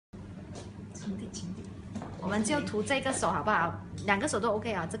我们就涂这个手好不好？2个手都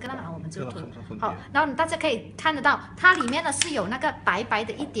OK 啊，这个我们就涂好。然后大家可以看得到，它里面呢是有那个白白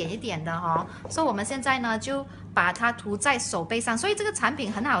的一点一点的哦。所以我们现在呢就把它涂在手背上，所以这个产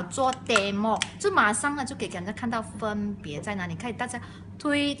品很好做 demo， 就马上呢就可以给人家看到分别在哪里。可以大家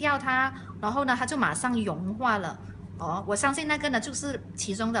推掉它，然后呢它就马上融化了哦。我相信那个呢就是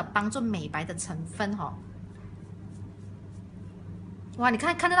其中的帮助美白的成分哦。哇，你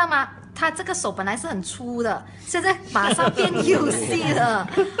看得到吗？它这个手本来是很粗的，现在马上变幼细了，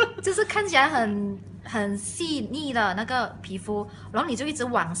就是看起来很细腻的那个皮肤，然后你就一直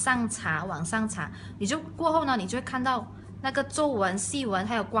往上擦，往上擦，你就过后呢，你就会看到那个皱纹、细纹，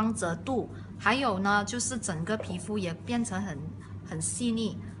还有光泽度，还有呢，就是整个皮肤也变成很细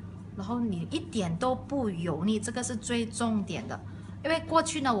腻，然后你一点都不油腻，这个是最重点的，因为过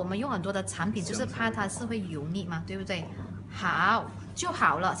去呢，我们用很多的产品就是怕它是会油腻嘛，对不对？好就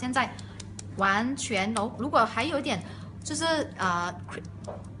好了，现在完全如果还有一点就是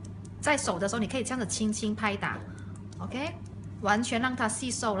在手的时候，你可以这样子轻轻拍打 ，OK， 完全让它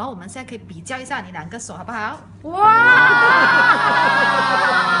吸收。然后我们现在可以比较一下你2个手好不好？哇！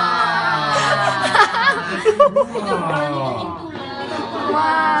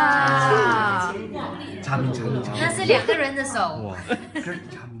哇！那是2个人的手。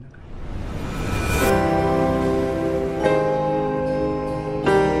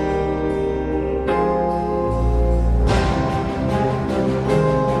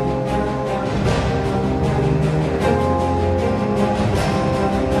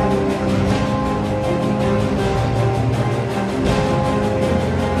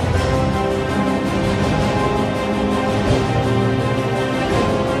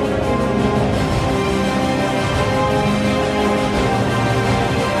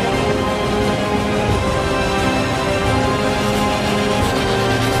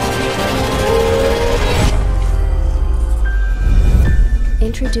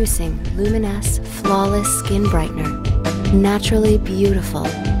Introducing Luminesce Flawless Skin Brightener. Naturally beautiful,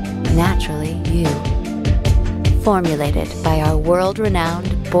 naturally you. Formulated by our world-renowned,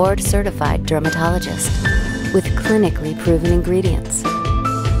 board-certified dermatologist with clinically proven ingredients.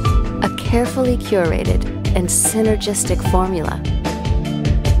 A carefully curated and synergistic formula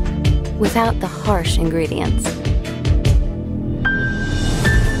without the harsh ingredients.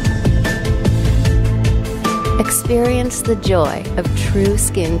 Experience the joy of true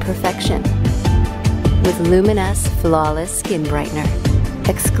skin perfection with Luminesce Flawless Skin Brightener,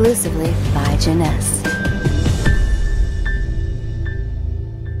 exclusively by Luminesce.